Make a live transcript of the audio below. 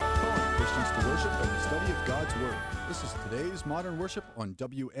This is today's Modern Worship on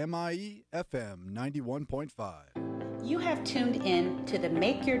WMIE FM 91.5. You have tuned in to the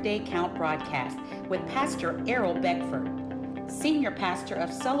Make Your Day Count broadcast with Pastor Errol Beckford, Senior Pastor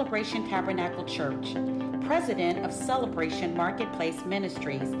of Celebration Tabernacle Church, President of Celebration Marketplace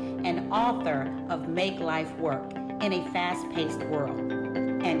Ministries, and author of Make Life Work in a Fast-Paced World.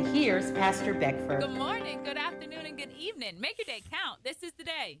 And here's Pastor Beckford. Good morning, good afternoon, and good evening. Make your day count. This is the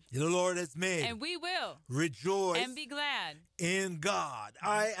day. The Lord has made. And we will rejoice and be glad in God.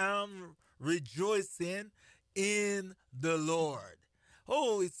 I am rejoicing in the Lord.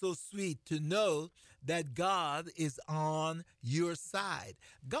 Oh, it's so sweet to know that God is on your side.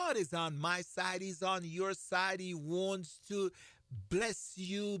 God is on my side. He's on your side. He wants to bless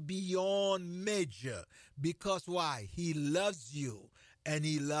you beyond measure. Because why? He loves you and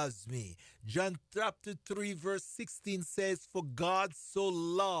he loves me. John chapter 3 verse 16 says, for God so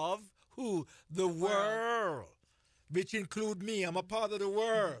loved who? The world, which include me. I'm a part of the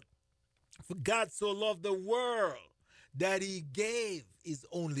world. For God so loved the world that he gave his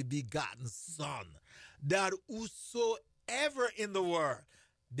only begotten Son, that whosoever in the world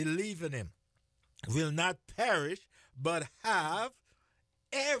believe in him will not perish, but have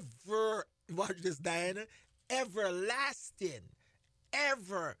watch this, Diana, everlasting,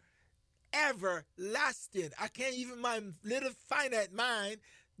 everlasting. I can't even, my little finite mind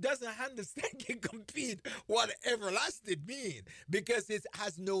doesn't understand, can compete what everlasting mean, because it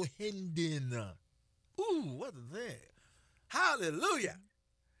has no ending. Ooh, what a thing. Hallelujah.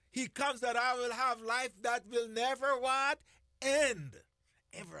 He comes that I will have life that will never what? End.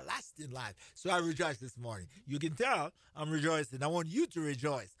 Everlasting life. So I rejoice this morning. You can tell I'm rejoicing. I want you to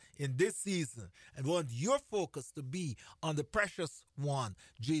rejoice in this season and want your focus to be on the precious one,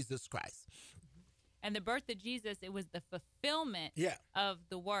 Jesus Christ. And the birth of Jesus, it was the fulfillment of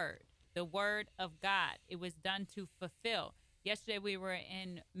the word of God. It was done to fulfill. Yesterday we were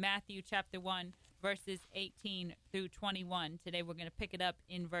in Matthew chapter 1, verses 18 through 21. Today we're going to pick it up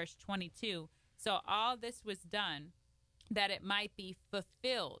in verse 22. So all this was done that it might be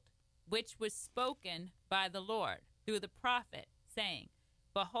fulfilled, which was spoken by the Lord through the prophet, saying,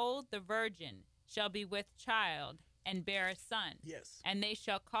 behold, the virgin shall be with child and bear a son. Yes. And they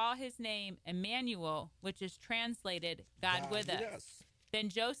shall call his name Emmanuel, which is translated God with us. Yes. Then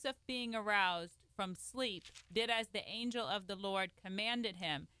Joseph, being aroused from sleep, did as the angel of the Lord commanded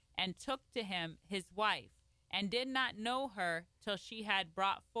him, and took to him his wife, and did not know her till she had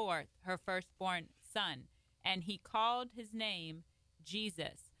brought forth her firstborn son. And he called his name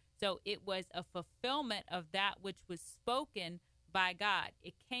Jesus. So it was a fulfillment of that which was spoken by God.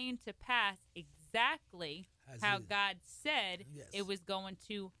 It came to pass exactly how God said it was going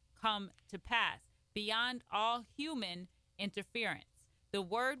to come to pass, beyond all human interference. The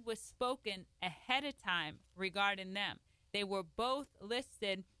word was spoken ahead of time regarding them. They were both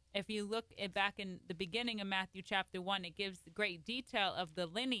listed. If you look back in the beginning of Matthew chapter 1, it gives great detail of the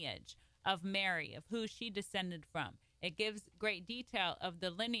lineage of Mary, of who she descended from. It gives great detail of the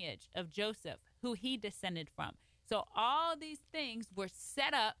lineage of Joseph, who he descended from. So all these things were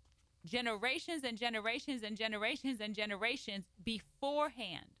set up generations and generations and generations and generations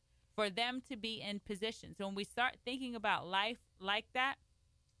beforehand for them to be in position. So when we start thinking about life like that,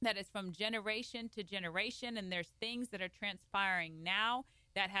 that is from generation to generation, and there's things that are transpiring now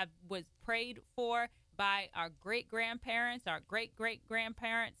that was prayed for by our great-grandparents, our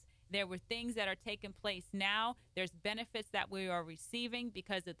great-great-grandparents. There were things that are taking place now. There's benefits that we are receiving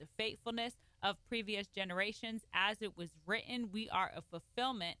because of the faithfulness of previous generations. As it was written, we are a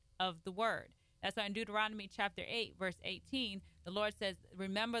fulfillment of the word. That's why in Deuteronomy chapter 8, verse 18, the Lord says,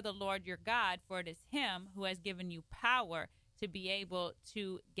 remember the Lord your God, for it is him who has given you power to be able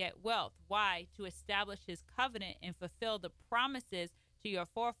to get wealth. Why? To establish his covenant and fulfill the promises to your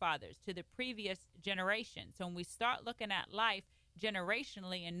forefathers, to the previous generation. So when we start looking at life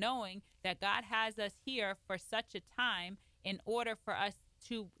generationally and knowing that God has us here for such a time in order for us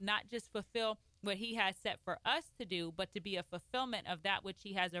to not just fulfill what he has set for us to do, but to be a fulfillment of that which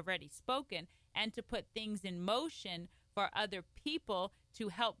he has already spoken, and to put things in motion for other people to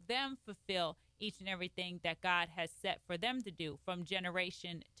help them fulfill each and everything that God has set for them to do from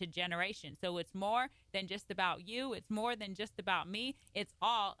generation to generation. So it's more than just about you. It's more than just about me. It's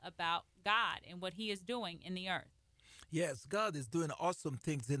all about God and what he is doing in the earth. Yes, God is doing awesome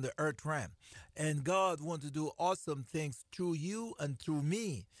things in the earth realm. And God wants to do awesome things through you and through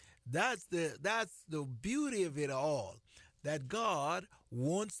me. That's the beauty of it all. That God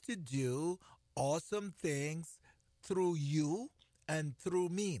wants to do awesome things through you and through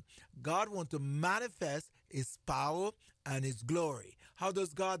me. God wants to manifest his power and his glory. How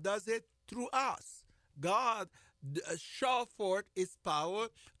does God does it? Through us. God show forth his power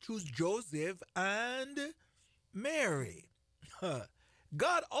through Joseph and Mary.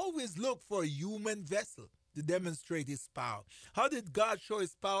 God always looked for a human vessel to demonstrate his power. How did God show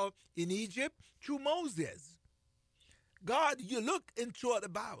his power in Egypt? Through Moses. God, you look into the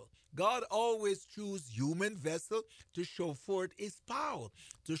Bible, God always chooses human vessel to show forth his power,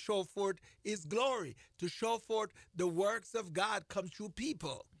 to show forth his glory, to show forth the works of God come through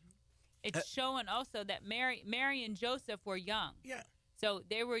people. It's showing also that Mary and Joseph were young. Yeah. So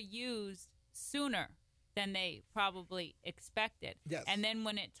they were used sooner than they probably expected. Yes. And then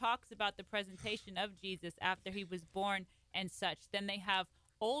when it talks about the presentation of Jesus after he was born and such, then they have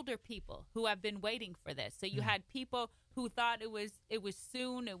older people who have been waiting for this. So you had people who thought it was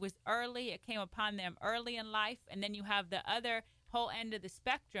soon, it was early, it came upon them early in life, and then you have the other whole end of the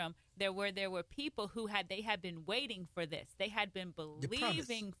spectrum there were people who had been waiting for this. They had been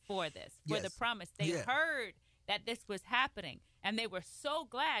believing for this, for the promise. They heard that this was happening, and they were so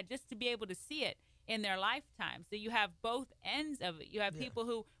glad just to be able to see it in their lifetime. So you have both ends of it. You have people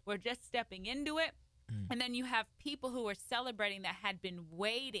who were just stepping into it, and then you have people who were celebrating that had been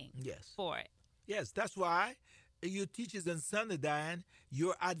waiting for it. Yes, that's why you teachers on Sunday, Diane,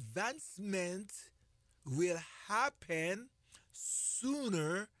 your advancement will happen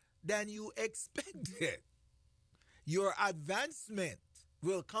sooner than you expected. Your advancement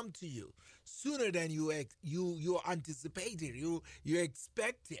will come to you sooner than you anticipated, you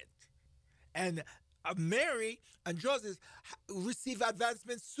expected. And Mary and Joseph receive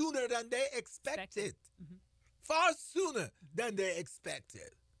advancement sooner than they expected. Far sooner than they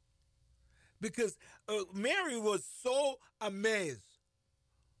expected. Because Mary was so amazed.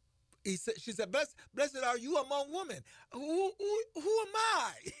 She said, blessed are you among women. Who am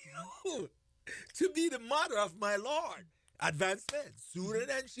I to be the mother of my Lord? Advancement sooner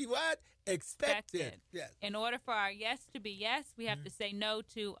than she was expected. Yes. In order for our yes to be yes, we have to say no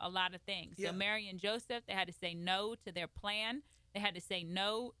to a lot of things. So Mary and Joseph, they had to say no to their plan. They had to say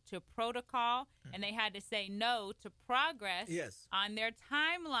no to protocol, and they had to say no to progress on their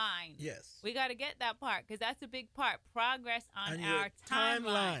timeline. Yes. We got to get that part, because that's a big part, progress on our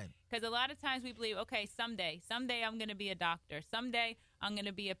timeline. Because a lot of times we believe, okay, someday I'm going to be a doctor. Someday I'm going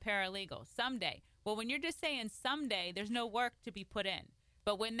to be a paralegal. Someday. Well, when you're just saying someday, there's no work to be put in.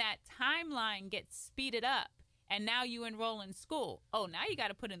 But when that timeline gets speeded up, and now you enroll in school, now you got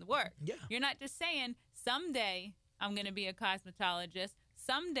to put in the work. Yeah. You're not just saying someday I'm going to be a cosmetologist.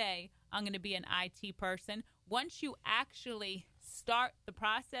 Someday I'm going to be an IT person. Once you actually start the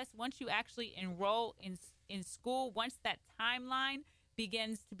process, once you actually enroll in school, once that timeline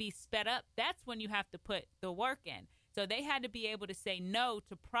begins to be sped up, that's when you have to put the work in. So they had to be able to say no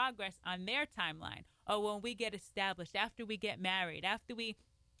to progress on their timeline. Or when we get established, after we get married, after we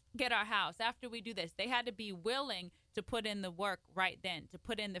get our house, after we do this, they had to be willing to put in the work right then, to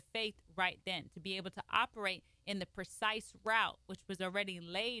put in the faith right then, to be able to operate in the precise route which was already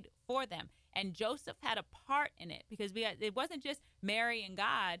laid for them. And Joseph had a part in it, because it wasn't just Mary and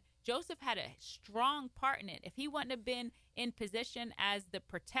God. Joseph had a strong part in it. If he wouldn't have been in position as the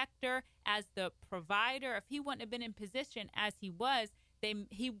protector, as the provider, if he wouldn't have been in position as he was,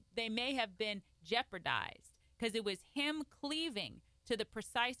 they may have been jeopardized, because it was him cleaving to the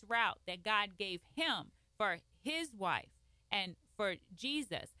precise route that God gave him for his wife and for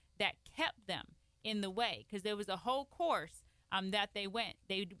Jesus that kept them in the way, because there was a whole course that they went.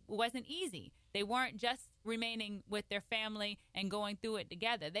 It wasn't easy. They weren't just remaining with their family and going through it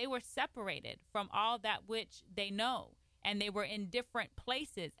together. They were separated from all that which they know, and they were in different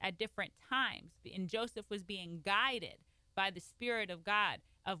places at different times. And Joseph was being guided by the Spirit of God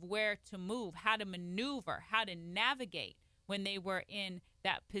of where to move, how to maneuver, how to navigate when they were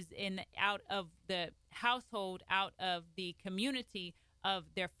out of the household, out of the community of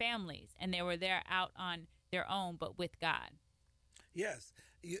their families, and they were there out on their own, but with God. Yes,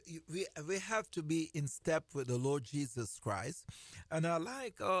 we have to be in step with the Lord Jesus Christ. And I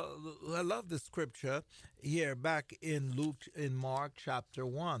love the scripture here back in Mark chapter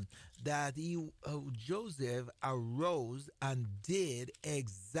 1, that Joseph arose and did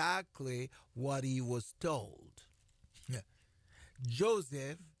exactly what he was told.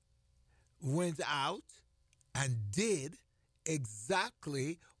 Joseph went out and did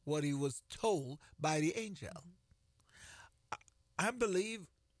exactly what he was told by the angel. I believe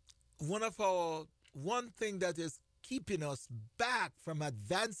one thing that is keeping us back from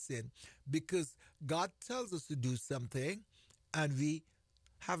advancing, because God tells us to do something and we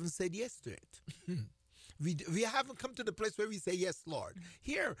haven't said yes to it. We haven't come to the place where we say, yes, Lord.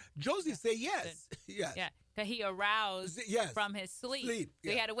 Here, Joseph said yes. Yes. Yeah, because he aroused from his sleep.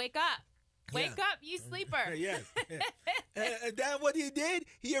 So he had to wake up. Wake up, ye sleeper. Yes. And then what he did,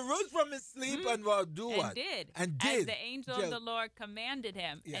 he arose from his sleep and do what? And did. As the angel of the Lord commanded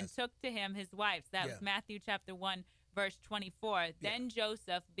him and took to him his wives. That was Matthew chapter 1, verse 24. Then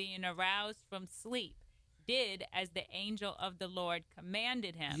Joseph, being aroused from sleep, did as the angel of the Lord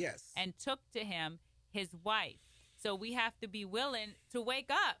commanded him and took to him his wife. So we have to be willing to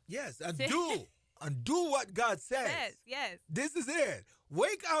wake up. Yes, and do what God says. Yes. This is it.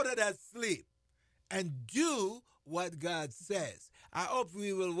 Wake out of that sleep and do what God says. I hope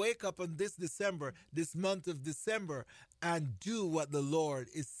we will wake up on this month of December, and do what the Lord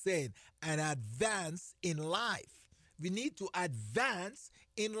is saying and advance in life. We need to advance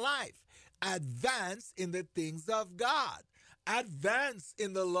in life. Advance in the things of God. Advance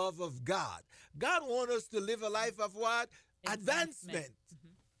in the love of God. God wants us to live a life of what? Advancement.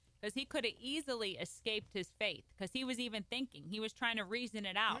 Because he could have easily escaped his faith, because he was even thinking. He was trying to reason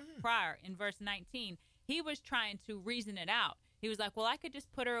it out prior in verse 19. He was trying to reason it out. He was like, well, I could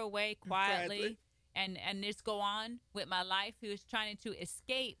just put her away quietly and just go on with my life. He was trying to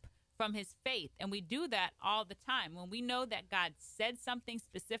escape from his faith. And we do that all the time. When we know that God said something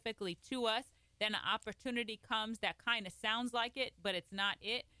specifically to us, then an opportunity comes that kind of sounds like it, but it's not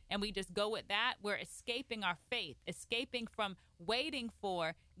it, and we just go with that. We're escaping our faith, escaping from waiting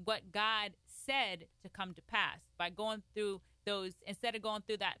for what God said to come to pass by going through those, instead of going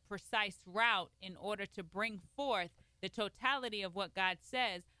through that precise route in order to bring forth the totality of what God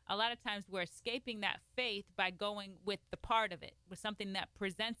says. A lot of times we're escaping that faith by going with the part of it, with something that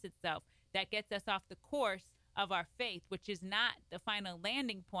presents itself, that gets us off the course of our faith, which is not the final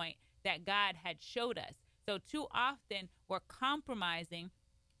landing point that God had showed us. So too often we're compromising,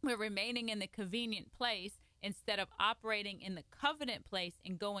 we're remaining in the convenient place instead of operating in the covenant place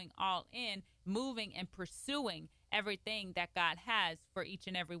and going all in, moving and pursuing everything that God has for each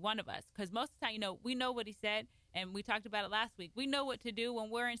and every one of us. Because most of the time, we know what he said, and we talked about it last week. We know what to do when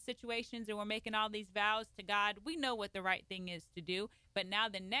we're in situations and we're making all these vows to God. We know what the right thing is to do, but now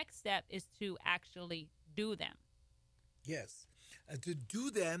the next step is to actually do them. Yes. And to do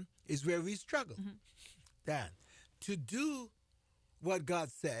them is where we struggle. Dan, to do what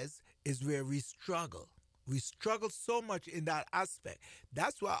God says is where we struggle. We struggle so much in that aspect.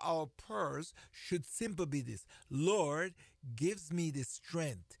 That's why our prayers should simply be this: Lord, gives me the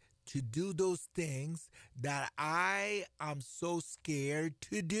strength to do those things that I am so scared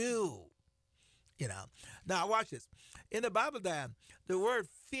to do. Now watch this. In the Bible, Dan, the word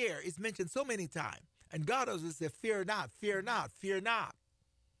fear is mentioned so many times. And God always says, fear not, fear not, fear not.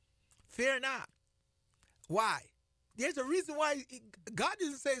 Fear not. Why? There's a reason why God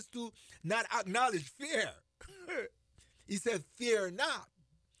didn't say it's to not acknowledge fear. He said, fear not.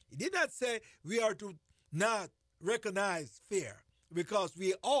 He did not say we are to not recognize fear, because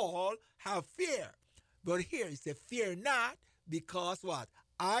we all have fear. But here he said, fear not, because what?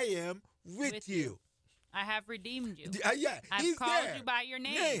 I am with you. I have redeemed you. He's called there. You by your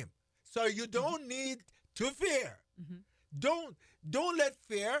name. So you don't need to fear. Don't let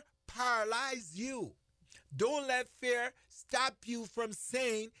fear paralyze you. Don't let fear stop you from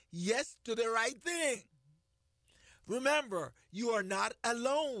saying yes to the right thing. Remember, you are not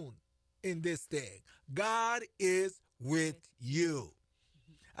alone in this thing. God is with you.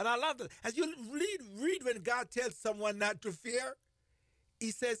 And I love that. As you read when God tells someone not to fear,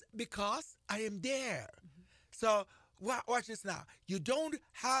 he says, because I am there. So watch this now. You don't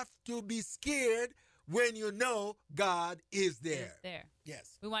have to be scared when you know God is there.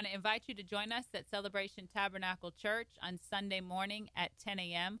 Yes. We want to invite you to join us at Celebration Tabernacle Church on Sunday morning at 10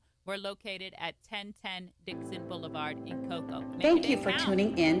 a.m. We're located at 1010 Dixon Boulevard in Cocoa. Thank you for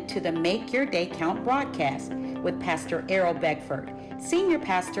tuning in to the Make Your Day Count broadcast with Pastor Errol Beckford, Senior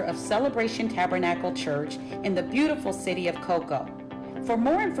Pastor of Celebration Tabernacle Church in the beautiful city of Cocoa. For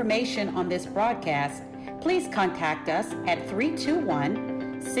more information on this broadcast, please contact us at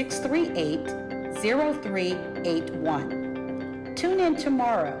 321-638-0381. Tune in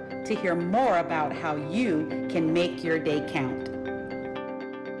tomorrow to hear more about how you can make your day count.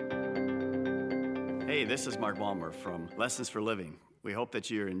 Hey, this is Mark Walmer from Lessons for Living. We hope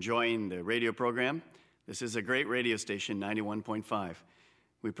that you're enjoying the radio program. This is a great radio station, 91.5.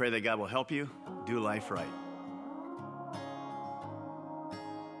 We pray that God will help you do life right.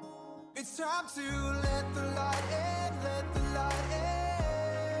 It's time to let the light in, let the light in.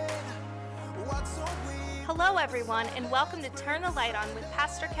 What's on we? Hello everyone, and welcome to Turn the Light On with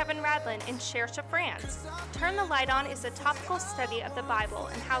Pastor Kevin Radlin in Cherche, France. Turn the Light On is a topical study of the Bible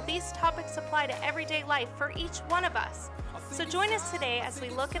and how these topics apply to everyday life for each one of us. So join us today as we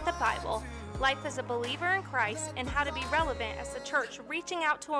look at the Bible, life as a believer in Christ, and how to be relevant as the church reaching out to a